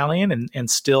learning Italian, and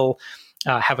still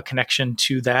have a connection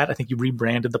to that. I think you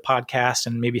rebranded the podcast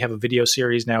and maybe have a video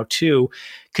series now too.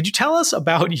 Could you tell us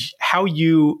about how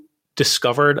you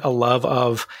discovered a love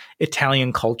of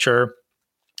Italian culture?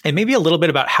 And maybe a little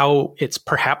bit about how it's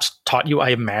perhaps taught you, I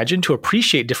imagine, to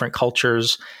appreciate different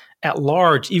cultures at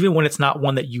large, even when it's not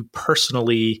one that you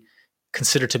personally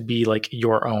consider to be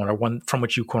your own, or one from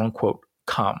which you quote unquote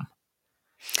come.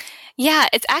 Yeah,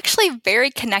 it's actually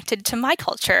very connected to my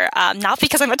culture. Not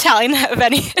because I'm Italian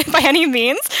by any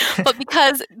means, but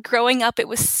because growing up, it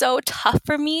was so tough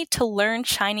for me to learn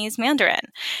Chinese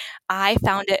Mandarin. I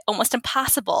found it almost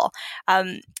impossible.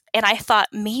 And I thought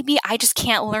maybe I just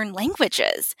can't learn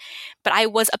languages, but I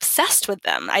was obsessed with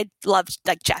them. I loved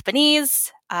like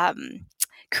Japanese,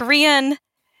 Korean,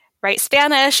 right?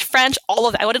 Spanish, French, all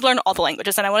of that. I wanted to learn all the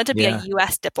languages, and I wanted to be a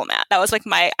U.S. diplomat. That was like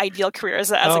my ideal career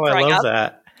as a growing up. I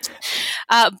love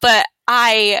that. But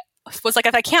I was like,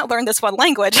 if I can't learn this one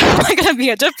language, how am I going to be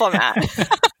a diplomat?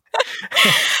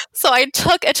 So I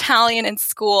took Italian in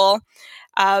school.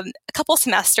 A couple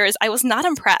semesters. I was not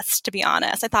impressed, to be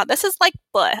honest. I thought, this is like,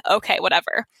 bleh, okay,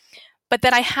 whatever. But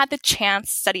then I had the chance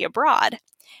to study abroad,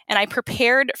 and I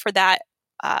prepared for that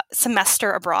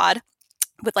semester abroad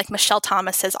with like Michelle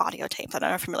Thomas's audio tapes. I don't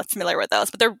know if you're familiar with those,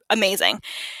 but they're amazing.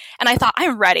 And I thought,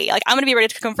 I'm ready. Like, I'm going to be ready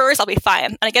to converse. I'll be fine.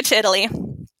 And I get to Italy,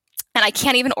 and I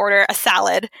can't even order a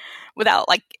salad without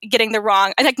like getting the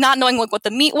wrong, like not knowing what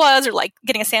the meat was, or like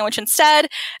getting a sandwich instead.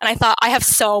 And I thought, I have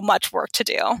so much work to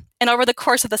do. And over the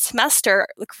course of the semester,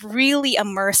 like really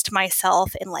immersed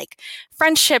myself in like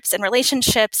friendships and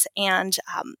relationships and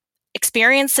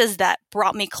experiences that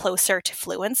brought me closer to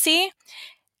fluency.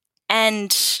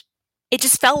 And it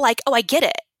just felt like, oh, I get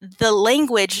it. The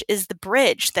language is the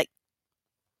bridge that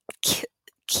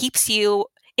keeps you,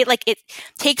 it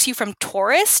takes you from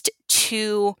tourist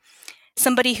to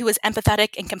somebody who is empathetic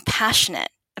and compassionate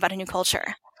about a new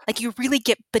culture. Like, you really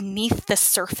get beneath the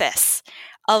surface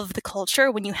of the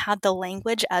culture when you have the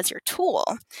language as your tool.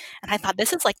 And I thought,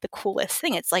 this is like the coolest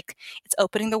thing. It's like, it's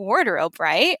opening the wardrobe,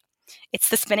 right? It's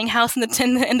the spinning house in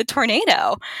the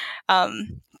tornado.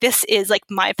 This is like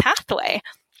my pathway.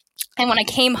 And when I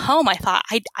came home, I thought,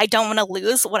 I don't want to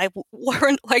lose what I've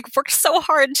learned, like worked so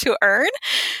hard to earn.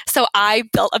 So I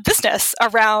built a business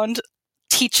around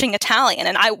teaching Italian.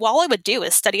 And all I would do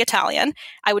is study Italian.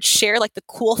 I would share like the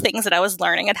cool things that I was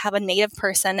learning. I'd have a native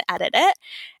person edit it,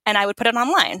 and I would put it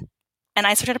online. And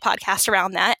I started a podcast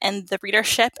around that, and the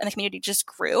readership and the community just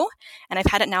grew. And I've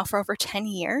had it now for over 10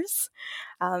 years.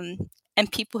 And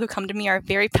people who come to me are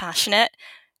very passionate,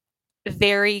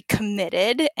 very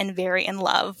committed, and very in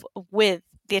love with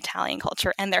the Italian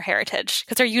culture and their heritage,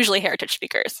 because they're usually heritage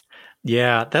speakers.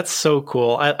 Yeah, that's so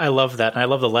cool. I love that. And I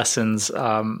love the lessons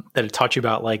that it taught you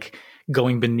about like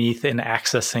going beneath and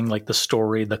accessing like the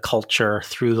story, the culture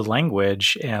through the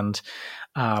language, and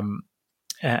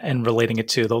relating it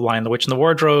to The Lion, the Witch, and the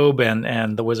Wardrobe,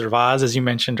 and The Wizard of Oz, as you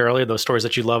mentioned earlier, those stories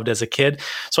that you loved as a kid.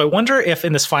 So I wonder if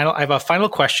in this I have a final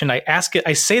question.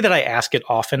 I say that I ask it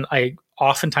often. I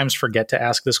oftentimes forget to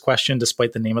ask this question,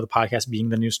 despite the name of the podcast being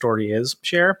The New Story Is,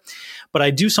 Cher. But I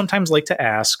do sometimes like to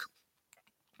ask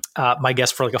my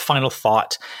guest for like a final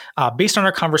thought. Based on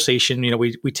our conversation,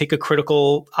 we take a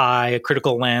critical eye, a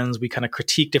critical lens. We kind of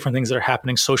critique different things that are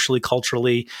happening socially,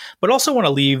 culturally, but also want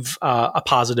to leave a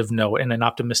positive note and an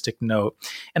optimistic note.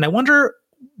 And I wonder,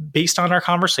 based on our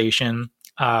conversation,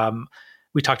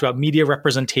 we talked about media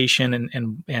representation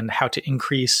and how to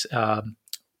increase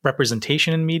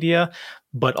representation in media,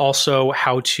 but also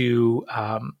how to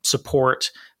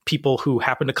support people who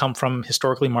happen to come from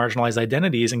historically marginalized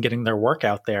identities and getting their work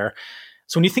out there.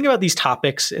 So when you think about these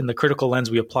topics in the critical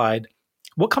lens we applied,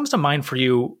 what comes to mind for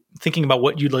you thinking about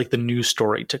what you'd like the news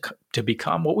story to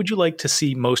become? What would you like to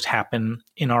see most happen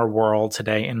in our world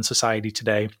today, in society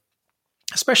today,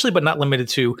 especially but not limited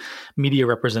to media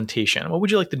representation? What would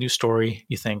you like the news story,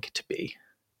 you think, to be?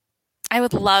 I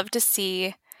would love to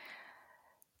see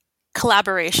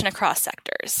collaboration across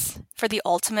sectors for the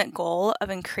ultimate goal of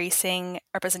increasing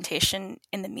representation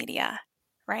in the media,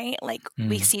 right? Like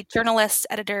we see journalists,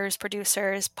 editors,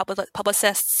 producers,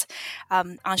 publicists,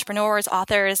 entrepreneurs,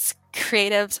 authors,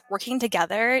 creatives working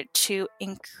together to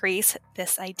increase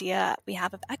this idea we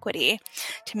have of equity,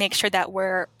 to make sure that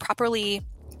we're properly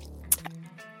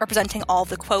representing all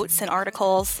the quotes and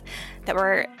articles, that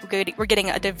we're getting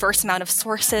a diverse amount of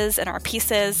sources in our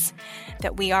pieces,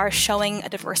 that we are showing a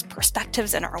diverse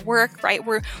perspectives in our work, right?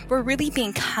 We're really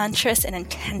being conscious and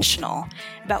intentional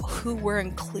about who we're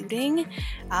including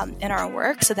in our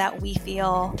work, so that we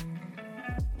feel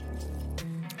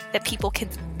that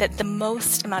the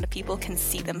most amount of people can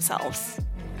see themselves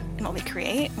in what we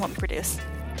create and what we produce.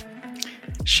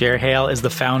 Cher Hale is the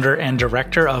founder and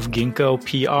director of Ginkgo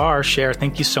PR. Cher,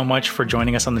 thank you so much for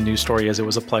joining us on The News Story Is. It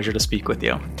was a pleasure to speak with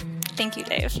you. Thank you,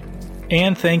 Dave.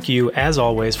 And thank you, as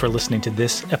always, for listening to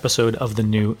this episode of The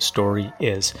New Story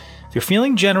Is. If you're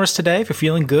feeling generous today, if you're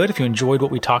feeling good, if you enjoyed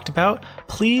what we talked about,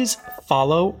 please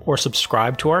follow or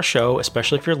subscribe to our show,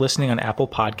 especially if you're listening on Apple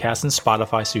Podcasts and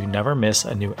Spotify so you never miss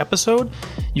a new episode.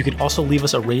 You can also leave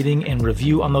us a rating and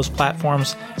review on those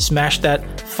platforms. Smash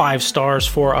that 5 stars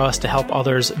for us to help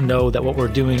others know that what we're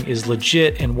doing is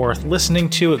legit and worth listening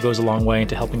to. It goes a long way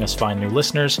into helping us find new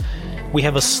listeners. We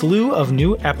have a slew of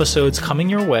new episodes coming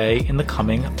your way in the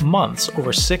coming months.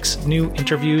 Over 6 new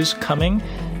interviews coming.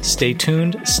 Stay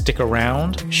tuned, stick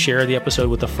around, share the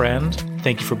episode with a friend.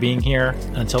 Thank you for being here.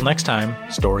 Until next time,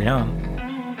 story on.